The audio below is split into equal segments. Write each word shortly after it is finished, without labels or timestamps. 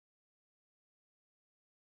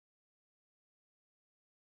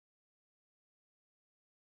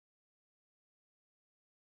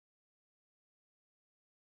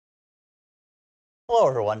Hello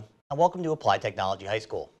everyone, and welcome to Applied Technology High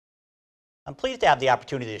School. I'm pleased to have the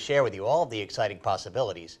opportunity to share with you all of the exciting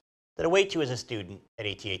possibilities that await you as a student at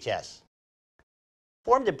ATHS.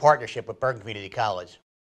 Formed in partnership with Bergen Community College,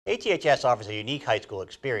 ATHS offers a unique high school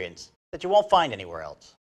experience that you won't find anywhere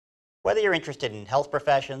else. Whether you're interested in health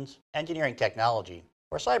professions, engineering technology,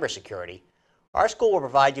 or cybersecurity, our school will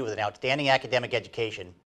provide you with an outstanding academic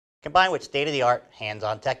education combined with state-of-the-art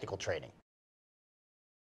hands-on technical training.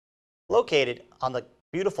 Located on the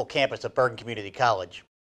beautiful campus of Bergen Community College,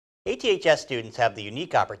 ATHS students have the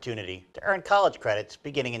unique opportunity to earn college credits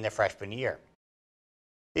beginning in their freshman year.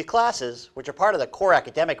 These classes, which are part of the core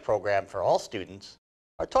academic program for all students,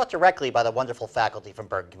 are taught directly by the wonderful faculty from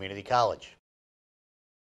Bergen Community College.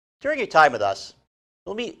 During your time with us,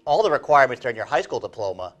 you'll meet all the requirements during your high school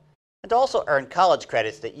diploma and also earn college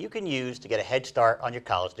credits that you can use to get a head start on your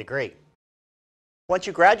college degree. Once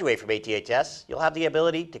you graduate from ATHS, you'll have the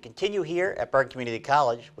ability to continue here at Bergen Community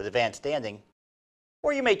College with advanced standing,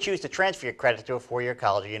 or you may choose to transfer your credits to a four-year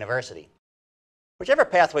college or university. Whichever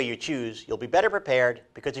pathway you choose, you'll be better prepared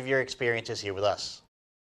because of your experiences here with us.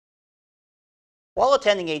 While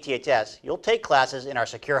attending ATHS, you'll take classes in our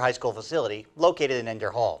secure high school facility located in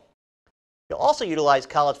Ender Hall. You'll also utilize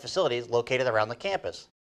college facilities located around the campus.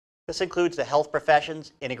 This includes the Health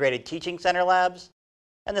Professions Integrated Teaching Center labs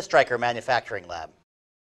and the Stryker Manufacturing Lab.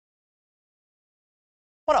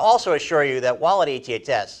 I want to also assure you that while at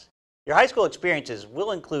ATHS, your high school experiences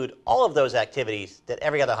will include all of those activities that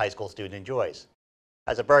every other high school student enjoys.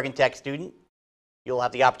 As a Bergen Tech student, you'll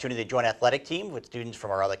have the opportunity to join athletic teams with students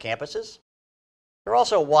from our other campuses. There are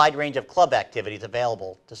also a wide range of club activities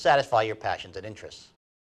available to satisfy your passions and interests.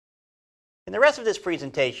 In the rest of this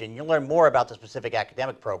presentation, you'll learn more about the specific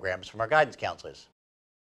academic programs from our guidance counselors.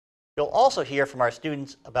 You'll also hear from our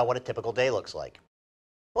students about what a typical day looks like.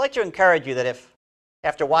 I'd like to encourage you that if,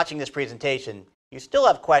 after watching this presentation, you still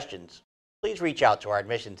have questions, please reach out to our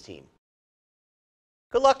admissions team.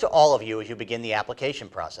 Good luck to all of you as you begin the application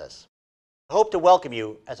process. I hope to welcome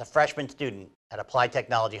you as a freshman student at Applied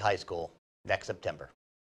Technology High School next September.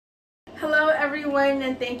 Hello everyone,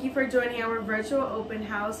 and thank you for joining our virtual open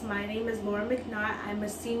house. My name is Laura McNaught. I'm a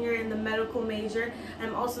senior in the medical major.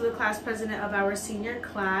 I'm also the class president of our senior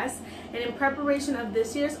class. And in preparation of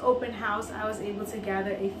this year's open house, I was able to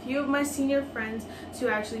gather a few of my senior friends to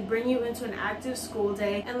actually bring you into an active school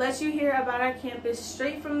day and let you hear about our campus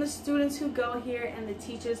straight from the students who go here and the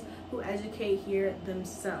teachers who educate here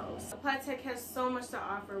themselves. Applied Tech has so much to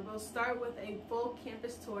offer. We'll start with a full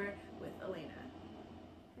campus tour with Elena.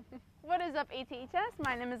 What is up, ATHS?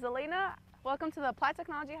 My name is Elena. Welcome to the Applied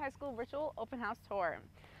Technology High School Virtual Open House Tour.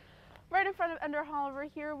 Right in front of Ender Hall over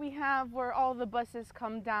here, we have where all the buses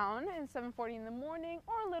come down at 7:40 in the morning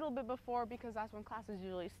or a little bit before, because that's when classes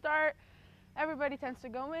usually start. Everybody tends to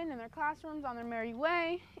go in their classrooms on their merry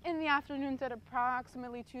way. In the afternoons at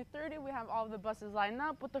approximately 2:30, we have all the buses lined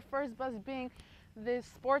up, with the first bus being this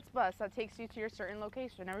sports bus that takes you to your certain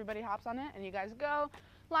location. Everybody hops on it and you guys go.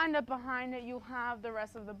 Lined up behind it, you'll have the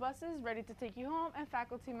rest of the buses ready to take you home and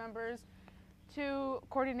faculty members to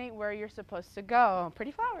coordinate where you're supposed to go.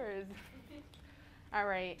 Pretty flowers. All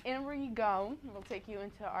right, in where you go, we'll take you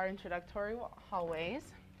into our introductory hallways.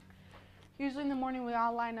 Usually in the morning, we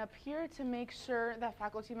all line up here to make sure that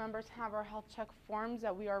faculty members have our health check forms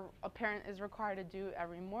that a parent is required to do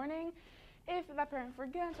every morning. If that parent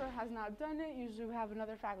forgets or has not done it, usually we have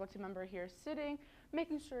another faculty member here sitting,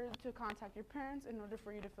 making sure to contact your parents in order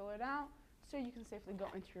for you to fill it out so you can safely go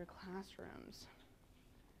into your classrooms.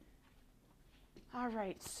 All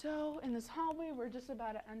right, so in this hallway, we're just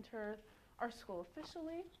about to enter our school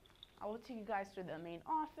officially. I will take you guys through the main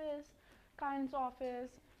office, guidance office,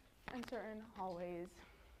 and certain hallways.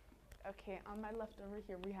 Okay, on my left over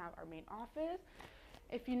here, we have our main office.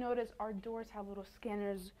 If you notice, our doors have little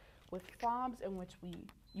scanners with fobs in which we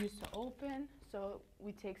use to open, so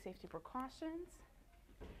we take safety precautions.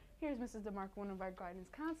 Here's Mrs. DeMarco, one of our guidance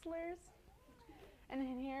counselors. And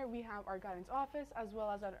in here we have our guidance office as well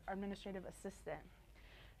as our administrative assistant.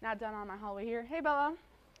 Now down on my hallway here, hey Bella,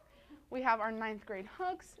 we have our 9th grade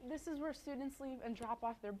hooks. This is where students leave and drop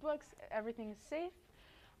off their books. Everything is safe.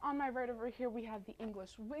 On my right over here we have the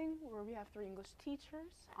English wing, where we have 3 English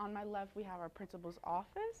teachers. On my left we have our principal's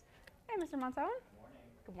office. Hey Mr. Montauk.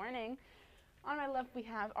 Good morning. On my left, we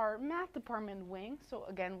have our math department wing. So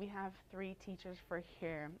again, we have 3 teachers for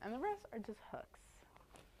here, and the rest are just hooks.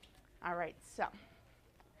 All right, so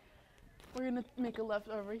we're gonna make a left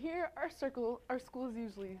over here. Our school is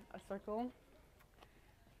usually a circle.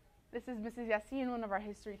 This is Mrs. Yassine, one of our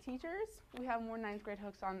history teachers. We have more 9th grade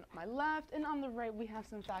hooks on my left, and on the right, we have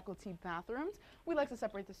some faculty bathrooms. We like to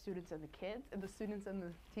separate the students and the kids, and the students and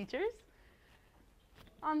the teachers.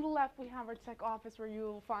 On the left, we have our tech office where you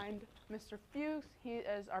will find Mr. Fuchs. He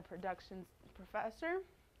is our production professor.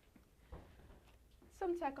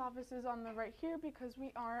 Some tech offices on the right here because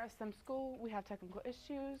we are a STEM school. We have technical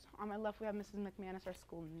issues. On my left, we have Mrs. McManus, our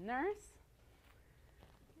school nurse.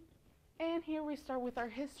 And here we start with our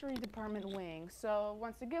history department wing. So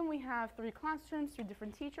once again, we have 3 classrooms, 3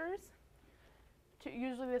 different teachers.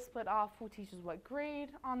 Usually they split off who teaches what grade.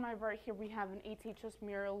 On my right here, we have an ATHS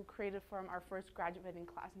mural created from our first graduating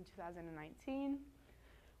class in 2019.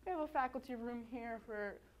 We have a faculty room here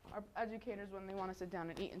for our educators when they want to sit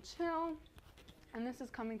down and eat and chill. And this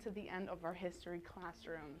is coming to the end of our history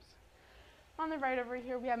classrooms. On the right over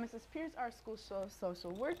here, we have Mrs. Pierce, our school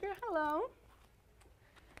social worker. Hello.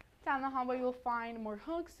 Down the hallway, you'll find more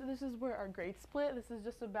hooks. So this is where our grades split. This is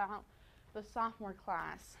just about the sophomore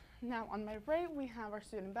class. Now, on my right, we have our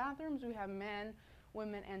student bathrooms. We have men,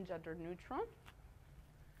 women, and gender neutral.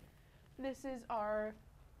 This is our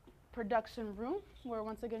production room, where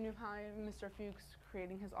once again you have Mr. Fuchs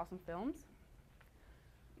creating his awesome films.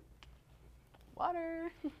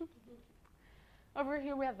 Water. Over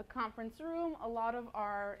here, we have the conference room. A lot of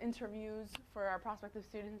our interviews for our prospective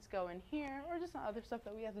students go in here, or just other stuff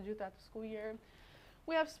that we have to do throughout the school year.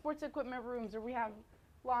 We have sports equipment rooms, or we have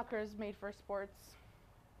lockers made for sports.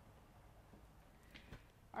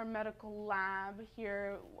 Our medical lab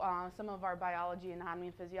here, some of our biology, anatomy,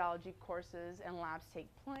 and physiology courses and labs take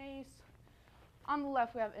place. On the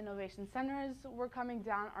left, we have innovation centers. We're coming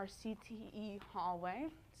down our CTE hallway.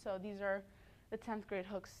 So these are the 10th grade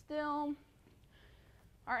hooks still.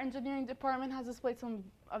 Our engineering department has displayed some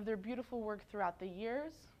of their beautiful work throughout the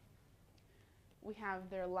years. We have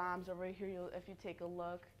their labs over here. If you take a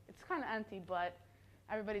look, it's kind of empty, but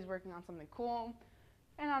everybody's working on something cool.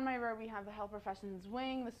 And on my right, we have the health professions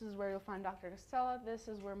wing. This is where you'll find Dr. Costella. This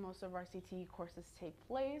is where most of our CTE courses take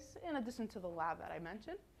place, in addition to the lab that I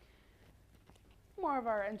mentioned. More of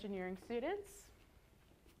our engineering students.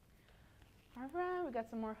 All right, we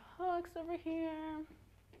got some more hooks over here.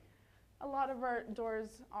 A lot of our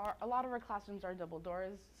classrooms are double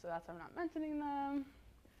doors, so that's why I'm not mentioning them.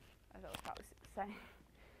 As I was probably saying.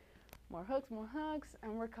 More hooks,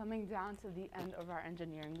 and we're coming down to the end of our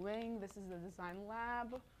engineering wing. This is the design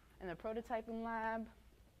lab and the prototyping lab.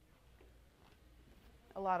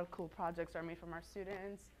 A lot of cool projects are made from our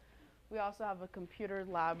students. We also have a computer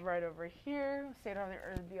lab right over here,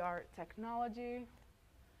 state-of-the-art technology.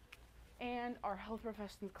 And our health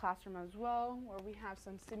professions classroom as well, where we have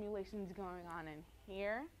some simulations going on in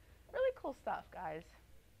here. Really cool stuff, guys.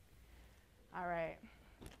 All right,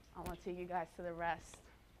 I want to take you guys to the rest.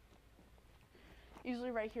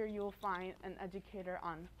 Usually right here you will find an educator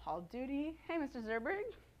on hall duty. Hey, Mr.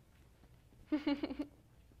 Zerberg.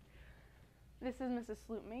 This is Mrs.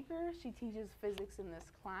 Slootmaker. She teaches physics in this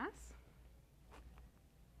class.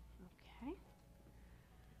 Okay.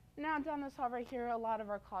 Now down this hall right here, a lot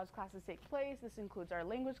of our college classes take place. This includes our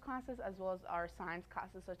language classes as well as our science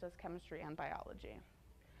classes such as chemistry and biology.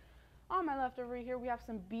 On my left over here, we have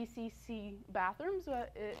some BCC bathrooms.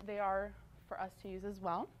 They are for us to use as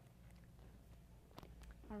well.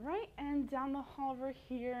 All right, and down the hall over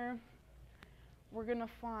here, we're gonna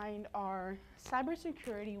find our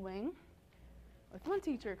cybersecurity wing with one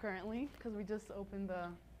teacher currently, because we just opened the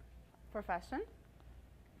profession.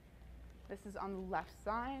 This is on the left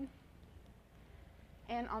side.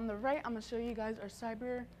 And on the right, I'm gonna show you guys our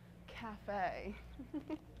cyber cafe.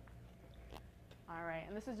 All right,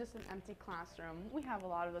 and this is just an empty classroom. We have a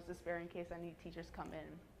lot of those to spare in case any teachers come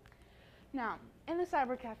in. Now, in the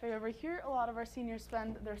cyber cafe over here, a lot of our seniors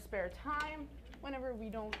spend their spare time whenever we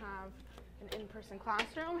don't have an in-person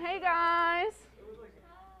classroom. Hey guys!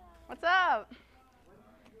 What's up?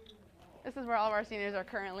 This is where all of our seniors are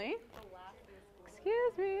currently.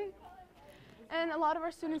 Excuse me. And a lot of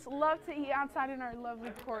our students love to eat outside in our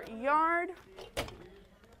lovely courtyard.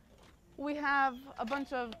 We have a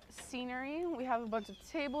bunch of scenery. We have a bunch of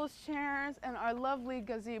tables, chairs, and our lovely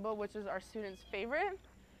gazebo, which is our students' favorite.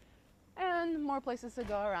 And more places to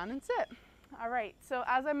go around and sit. All right, so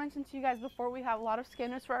as I mentioned to you guys before, we have a lot of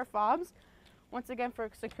scanners for our fobs. Once again, for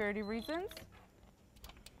security reasons.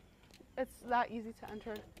 It's that easy to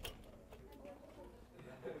enter.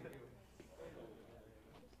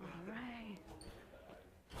 All right.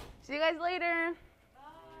 See you guys later.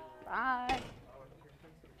 Bye.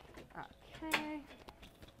 Okay.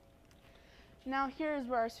 Now here's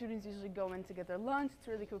where our students usually go in to get their lunch. It's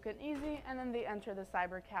really quick and easy, and then they enter the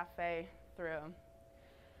cyber cafe through.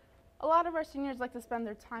 A lot of our seniors like to spend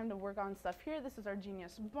their time to work on stuff here. This is our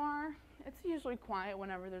Genius bar. It's usually quiet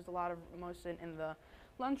whenever there's a lot of motion in the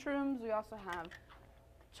lunchrooms. We also have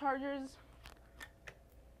chargers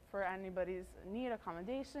for anybody's need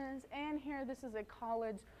accommodations. And here, this is a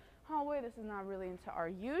college hallway. This is not really into our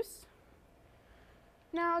use.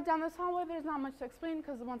 Now, down this hallway, there's not much to explain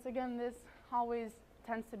because once again, this hallway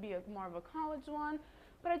tends to be more of a college one.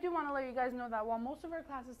 But I do want to let you guys know that while most of our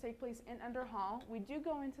classes take place in Ender Hall, we do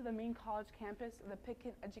go into the main college campus, the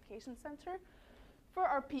Pickett Education Center, for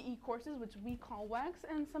our PE courses, which we call WEX,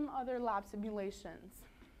 and some other lab simulations.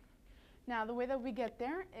 Now, the way that we get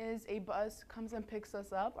there is a bus comes and picks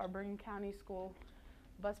us up. Our Bergen County School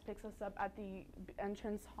bus picks us up at the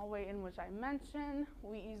entrance hallway in which I mentioned.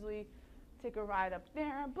 We easily take a ride up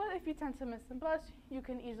there, but if you tend to miss the bus, you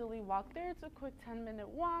can easily walk there. It's a quick 10-minute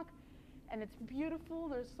walk, and it's beautiful.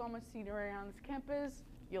 There's so much scenery around this campus.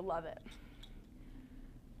 You'll love it.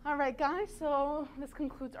 All right, guys, so this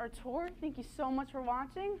concludes our tour. Thank you so much for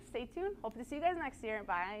watching. Stay tuned. Hope to see you guys next year.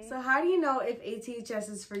 Bye. So how do you know if ATHS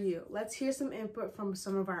is for you? Let's hear some input from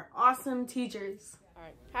some of our awesome teachers. All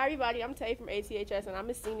right. Hi, everybody. I'm Tay from ATHS, and I'm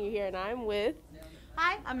a senior here, and I'm with...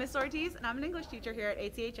 Hi, I'm Miss Ortiz, and I'm an English teacher here at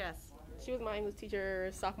ATHS. She was my English teacher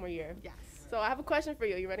sophomore year. Yes. So I have a question for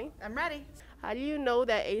you. You ready? I'm ready. How do you know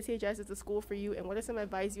that ATHS is the school for you, and what are some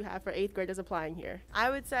advice you have for 8th graders applying here?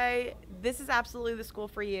 I would say this is absolutely the school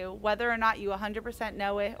for you, whether or not you 100%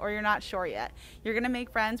 know it or you're not sure yet. You're going to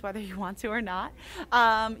make friends whether you want to or not.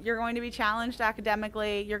 You're going to be challenged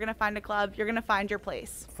academically. You're going to find a club. You're going to find your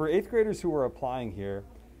place. For 8th graders who are applying here,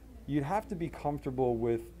 you'd have to be comfortable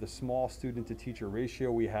with the small student-to-teacher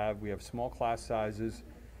ratio we have. We have small class sizes,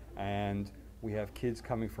 and we have kids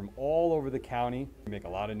coming from all over the county. We make a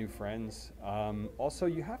lot of new friends. Also,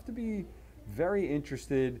 you have to be very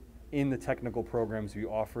interested in the technical programs we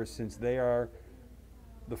offer, since they are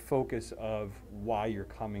the focus of why you're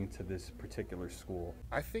coming to this particular school.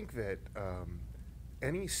 I think that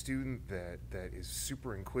any student that is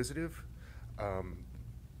super inquisitive,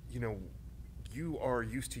 you know, you are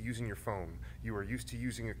used to using your phone, you are used to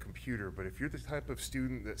using a computer, but if you're the type of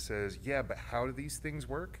student that says, yeah, but how do these things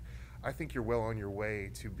work? I think you're well on your way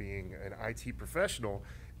to being an IT professional,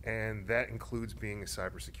 and that includes being a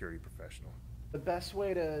cybersecurity professional. The best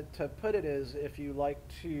way to put it is, if you like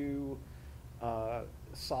to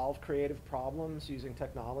solve creative problems using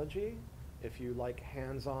technology, if you like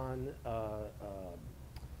hands-on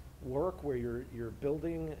work where you're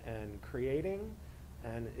building and creating,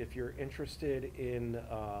 and if you're interested in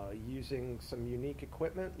using some unique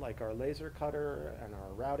equipment like our laser cutter and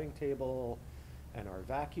our routing table and our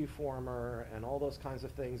vacuum former and all those kinds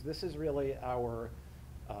of things, this is really our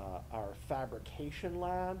fabrication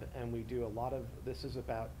lab, and we do a lot of, this is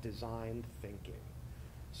about design thinking.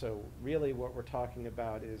 So really what we're talking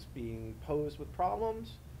about is being posed with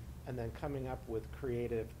problems and then coming up with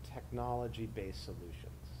creative technology-based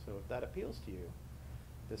solutions. So if that appeals to you,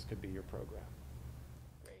 this could be your program.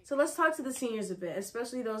 So let's talk to the seniors a bit,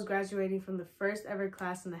 especially those graduating from the first ever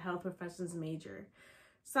class in the health professions major.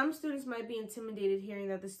 Some students might be intimidated hearing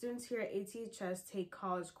that the students here at ATHS take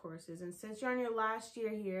college courses. And since you're on your last year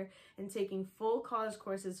here and taking full college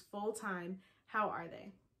courses full time, how are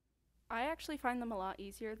they? I actually find them a lot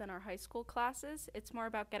easier than our high school classes. It's more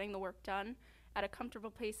about getting the work done at a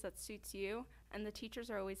comfortable pace that suits you, and the teachers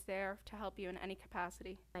are always there to help you in any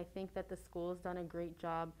capacity. I think that the school's done a great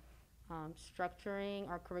job structuring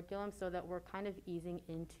our curriculum so that we're kind of easing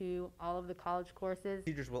into all of the college courses.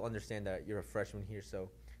 Teachers will understand that you're a freshman here, so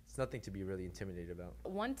it's nothing to be really intimidated about.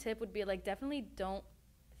 One tip would be, like, definitely don't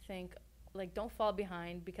fall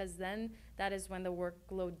behind, because then that is when the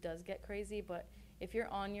workload does get crazy. But if you're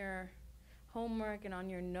on your homework and on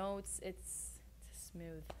your notes, it's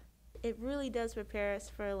smooth. It really does prepare us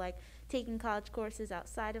for taking college courses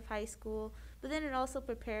outside of high school, but then it also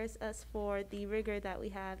prepares us for the rigor that we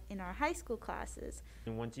have in our high school classes.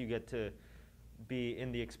 And once you get to be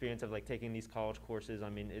in the experience of taking these college courses, I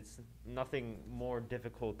mean, it's nothing more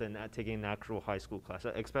difficult than taking an actual high school class,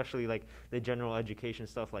 especially the general education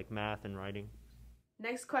stuff like math and writing.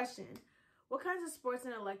 Next question. What kinds of sports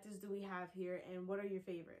and electives do we have here, and what are your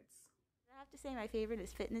favorites? I have to say my favorite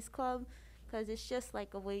is fitness club, because it's just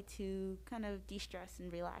a way to kind of de-stress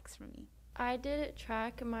and relax for me. I did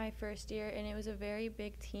track my first year, and it was a very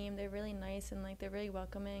big team. They're really nice, and they're really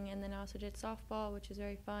welcoming. And then I also did softball, which is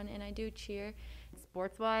very fun, and I do cheer.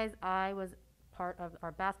 Sports-wise, I was part of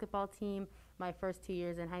our basketball team my first 2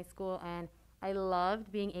 years in high school, and I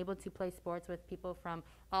loved being able to play sports with people from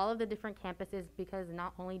all of the different campuses, because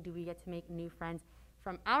not only do we get to make new friends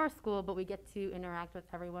from our school, but we get to interact with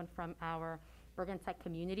everyone from our Bergen Tech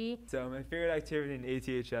community. So my favorite activity in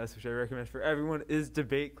ATHS, which I recommend for everyone, is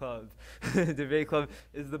debate club. Debate club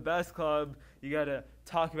is the best club. You gotta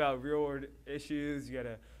talk about real world issues. You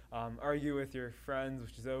gotta argue with your friends,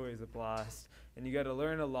 which is always a blast. And you get to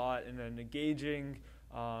learn a lot in an engaging,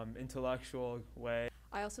 intellectual way.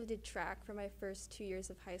 I also did track for my first 2 years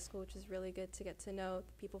of high school, which was really good to get to know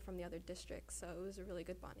the people from the other districts. So it was a really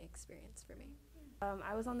good bonding experience for me.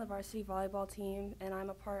 I was on the varsity volleyball team, and I'm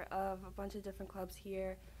a part of a bunch of different clubs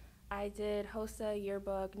here. I did HOSA,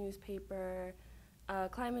 yearbook, newspaper,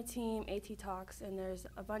 climate team, AT Talks, and there's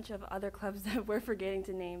a bunch of other clubs that we're forgetting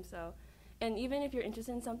to name. So, and even if you're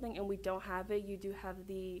interested in something and we don't have it, you do have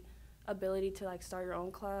the ability to like start your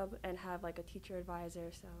own club and have like a teacher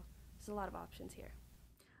advisor. So there's a lot of options here.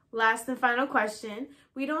 Last and final question.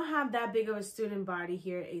 We don't have that big of a student body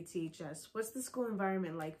here at ATHS. What's the school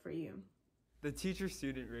environment like for you? The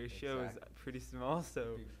teacher-student ratio is pretty small,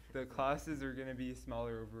 so the classes are going to be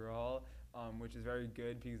smaller overall, which is very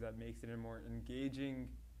good because that makes it a more engaging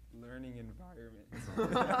learning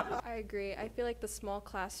environment. I agree. I feel like the small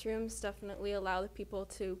classrooms definitely allow the people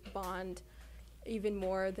to bond even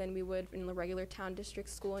more than we would in the regular town district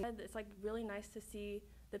school. And it's like really nice to see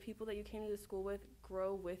the people that you came to the school with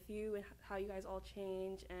grow with you and how you guys all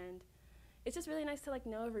change, and it's just really nice to like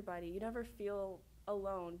know everybody. You never feel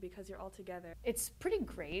alone because you're all together. It's pretty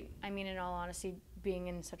great. I mean, in all honesty, being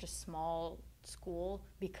in such a small school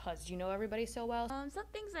because you know everybody so well. Some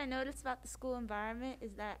things I noticed about the school environment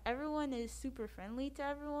is that everyone is super friendly to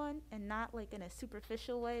everyone, and not like in a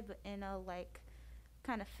superficial way, but in a like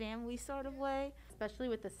kind of family sort of way. Especially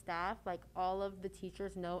with the staff, like all of the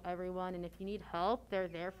teachers know everyone, and if you need help, they're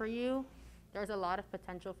there for you. There's a lot of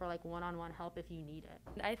potential for like one-on-one help if you need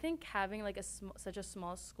it. I think having like such a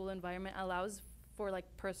small school environment allows for like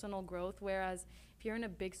personal growth, whereas if you're in a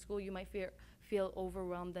big school, you might feel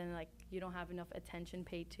overwhelmed and like you don't have enough attention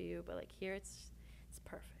paid to you. But like here, it's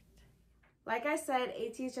perfect. Like I said,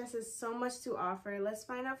 ATHS has so much to offer. Let's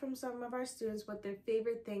find out from some of our students what their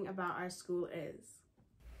favorite thing about our school is.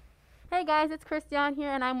 Hey guys, it's Christian here,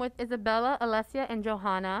 and I'm with Isabella, Alessia, and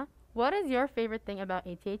Johanna. What is your favorite thing about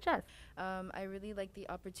ATHS? I really like the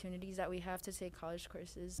opportunities that we have to take college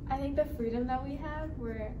courses. I think the freedom that we have,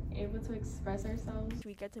 we're able to express ourselves.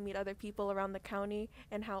 We get to meet other people around the county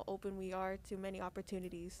and how open we are to many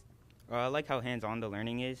opportunities. I like how hands-on the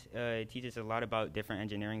learning is. It teaches a lot about different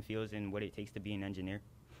engineering fields and what it takes to be an engineer.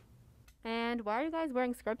 And why are you guys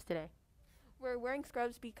wearing scrubs today? We're wearing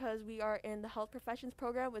scrubs because we are in the health professions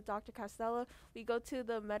program with Dr. Costello. We go to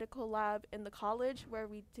the medical lab in the college where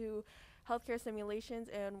we do healthcare simulations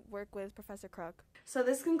and work with Professor Kruk. So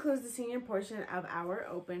this concludes the senior portion of our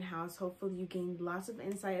open house. Hopefully you gained lots of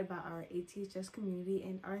insight about our ATHS community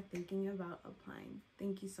and are thinking about applying.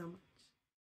 Thank you so much.